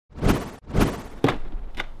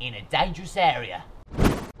in a dangerous area.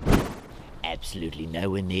 Absolutely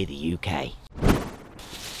nowhere near the UK.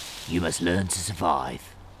 You must learn to survive.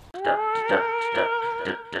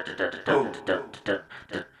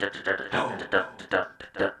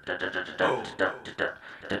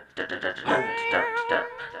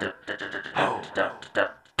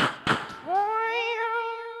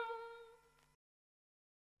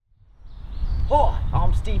 Hi,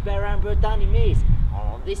 I'm Steve Barambra Danny Mears, and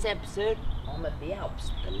on this episode I'm at the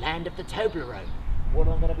Alps, the land of the Toblerone. What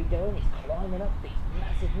I'm going to be doing is climbing up these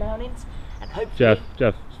massive mountains and hopefully...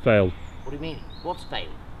 Jeff, failed. What do you mean? What's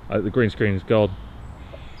failed? The green screen is gone.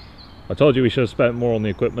 I told you we should have spent more on the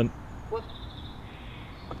equipment. What?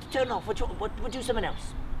 Turn off, we'll do something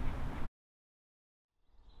else.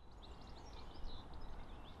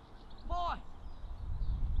 Boy!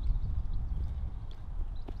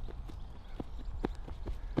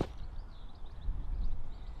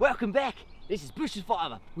 Welcome back. This is Bush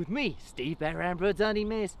Survivor with me, Steve Barambra Danny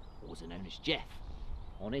Mears, also known as Jeff.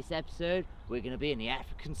 On this episode, we're going to be in the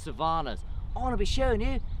African savannas. I'm going to be showing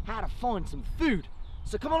you how to find some food.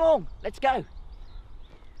 So come along, let's go.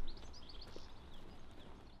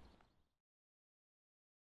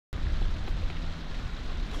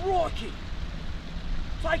 Crikey!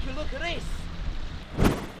 Take a look at this.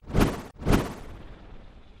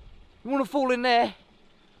 You want to fall in there? I'm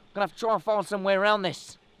going to have to try and find somewhere around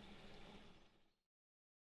this.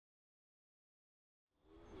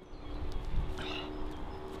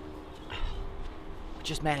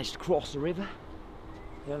 Just managed to cross the river.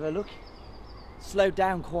 You have a look. Slowed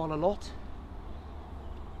down quite a lot.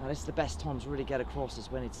 Now this is the best time to really get across,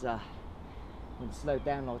 is when it's slowed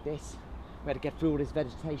down like this. We had to get through all this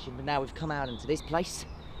vegetation, but now we've come out into this place.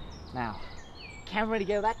 Now, can't really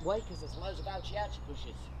go that way because there's loads of ouchie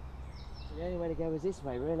bushes. So the only way to go is this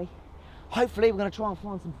way, really. Hopefully we're going to try and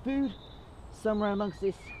find some food somewhere amongst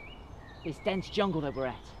this dense jungle that we're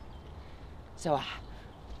at. So,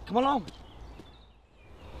 come along.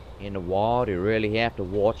 In the wild, you really have to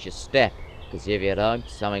watch your step, because if you don't,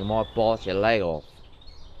 something might bite your leg off.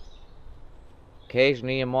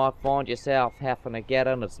 Occasionally you might find yourself having to get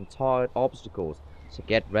under some tight obstacles, so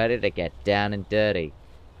get ready to get down and dirty.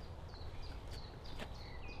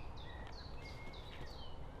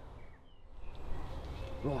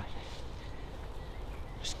 Right,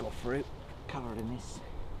 just got through, covered in this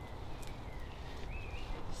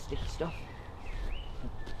sticky stuff.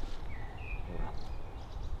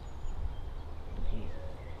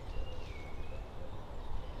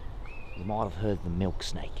 You might have heard the milk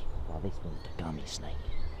snake. Well, this one's the gummy snake.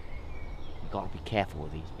 You've got to be careful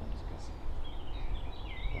with these ones,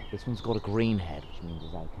 because this one's got a green head, which means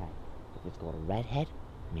it's okay. If it's got a red head,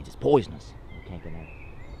 it means it's poisonous. You can't get out.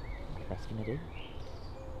 The best thing to do,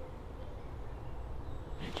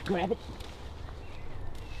 you grab it,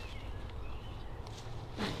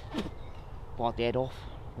 bite the head off.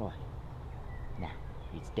 Right, now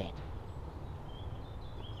it's dead.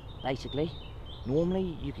 Basically,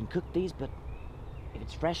 normally you can cook these, but if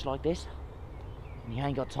it's fresh like this and you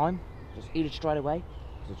ain't got time, just eat it straight away,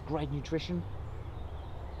 because it's great nutrition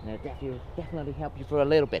and it'll definitely help you for a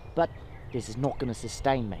little bit. But this is not going to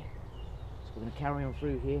sustain me, so we're going to carry on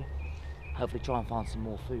through here, hopefully try and find some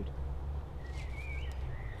more food.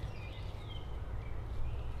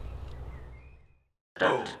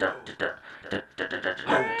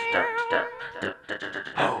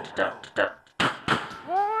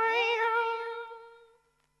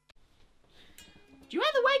 Do you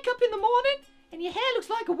ever wake up in the morning and your hair looks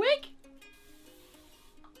like a wig?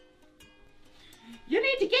 You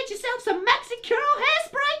need to get yourself some Maxi Curl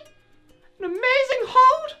hairspray. An amazing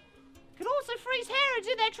hold. Can also freeze hair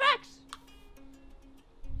in their tracks.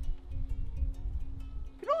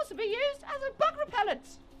 Can also be used as a bug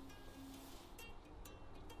repellent.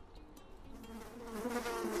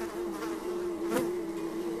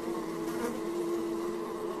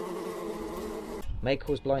 May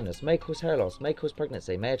cause blindness, may cause hair loss, may cause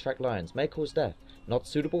pregnancy, may attract lions, may cause death. Not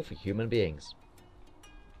suitable for human beings.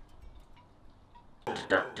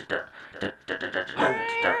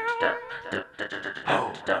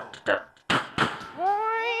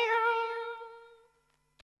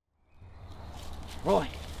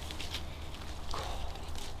 Right,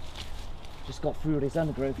 just got through this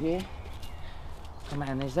undergrowth here, come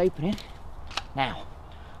around this opening. Now,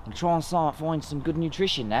 I'm trying to find some good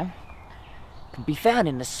nutrition now. Can be found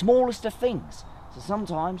in the smallest of things. So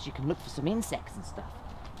sometimes you can look for some insects and stuff.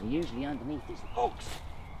 They're usually underneath these logs.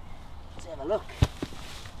 Let's have a look.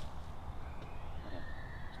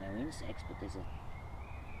 There's no insects, but there's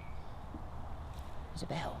a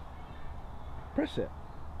bell. Press it.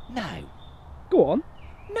 No. Go on.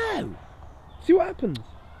 No. See what happens.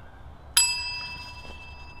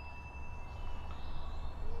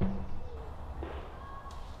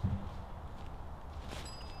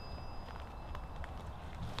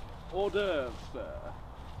 hors d'oeuvres, sir.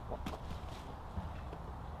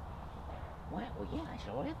 Wow, well, yeah, I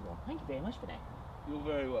shall have one. Thank you very much for that. You're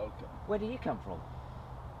very welcome. Where do you come from?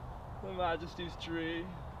 Her Majesty's tree.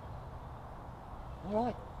 All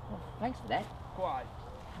right. Well, thanks for that. Quite.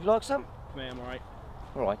 You like some? Ma'am, right?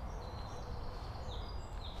 All right.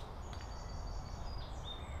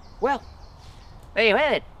 Well, there you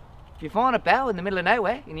have it. If you find a bell in the middle of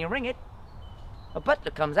nowhere and you ring it, a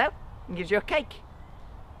butler comes out and gives you a cake.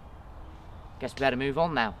 Guess we better move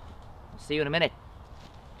on now. I'll see you in a minute.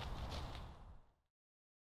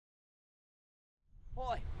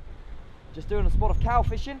 Hi. Just doing a spot of cow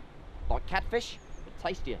fishing, like catfish, but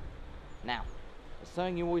tastier. Now, there's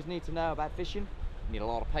something you always need to know about fishing. You need a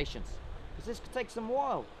lot of patience, because this could take some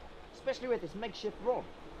while, especially with this makeshift rod.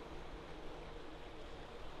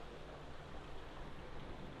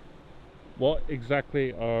 What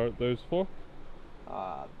exactly are those for?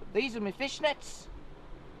 These are my fish nets.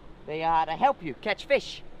 They are to help you catch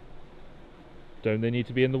fish. Don't they need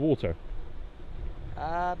to be in the water?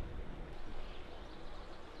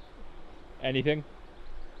 Anything?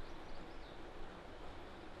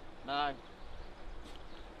 No.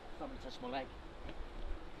 Something touched my leg.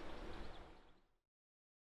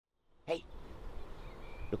 Hey,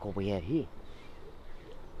 look what we have here.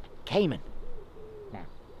 Caiman. Now,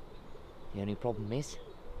 the only problem is,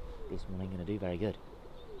 this one ain't gonna do very good.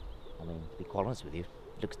 I mean, to be quite honest with you,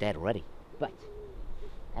 it looks dead already. But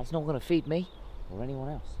that's not gonna feed me or anyone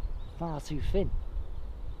else. Far too thin.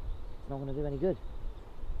 It's not gonna do any good.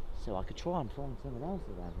 So I could try and find something else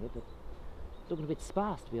around here, but it's looking a bit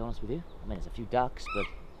sparse, to be honest with you. I mean, there's a few ducks, but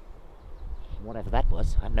whatever that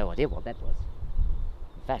was, I have no idea what that was.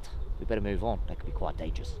 In fact, we better move on. That could be quite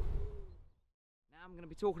dangerous. Now I'm going to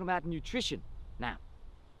be talking about nutrition. Now,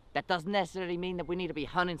 that doesn't necessarily mean that we need to be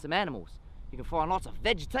hunting some animals. You can find lots of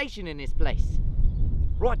vegetation in this place.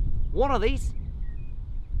 Right, one of these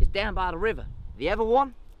is down by the river. The other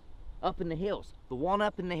one, up in the hills. The one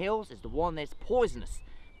up in the hills is the one that's poisonous.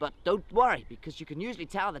 But don't worry, because you can usually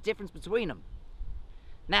tell the difference between them.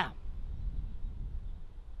 Now,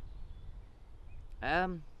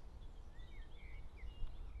 I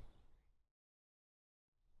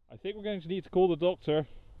think we're going to need to call the doctor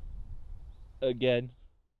again.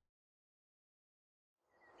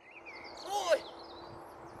 Oi!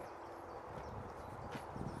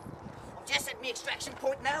 I'm just at my extraction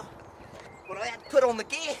point now. But I had to put on the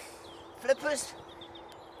gear, flippers,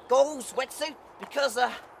 goggles, wetsuit, because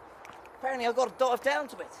apparently I've got to dive down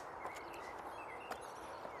to it.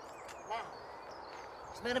 Now,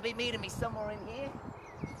 it's meant to be meeting me somewhere in here.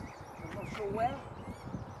 I'm not sure where.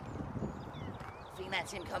 I think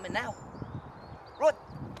that's him coming now. Right,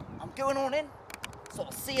 I'm going on in, so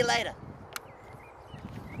I'll see you later.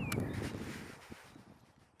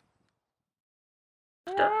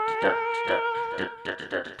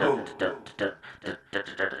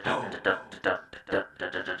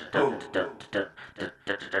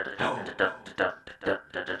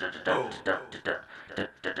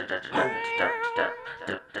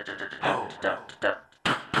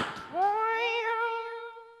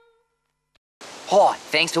 Hi,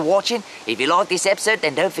 thanks for watching. If you like this episode,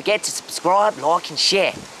 then don't forget to subscribe, like and share.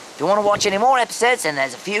 If you want to watch any more episodes, then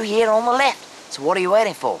there's a few here on the left. So what are you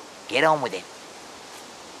waiting for? Get on with it.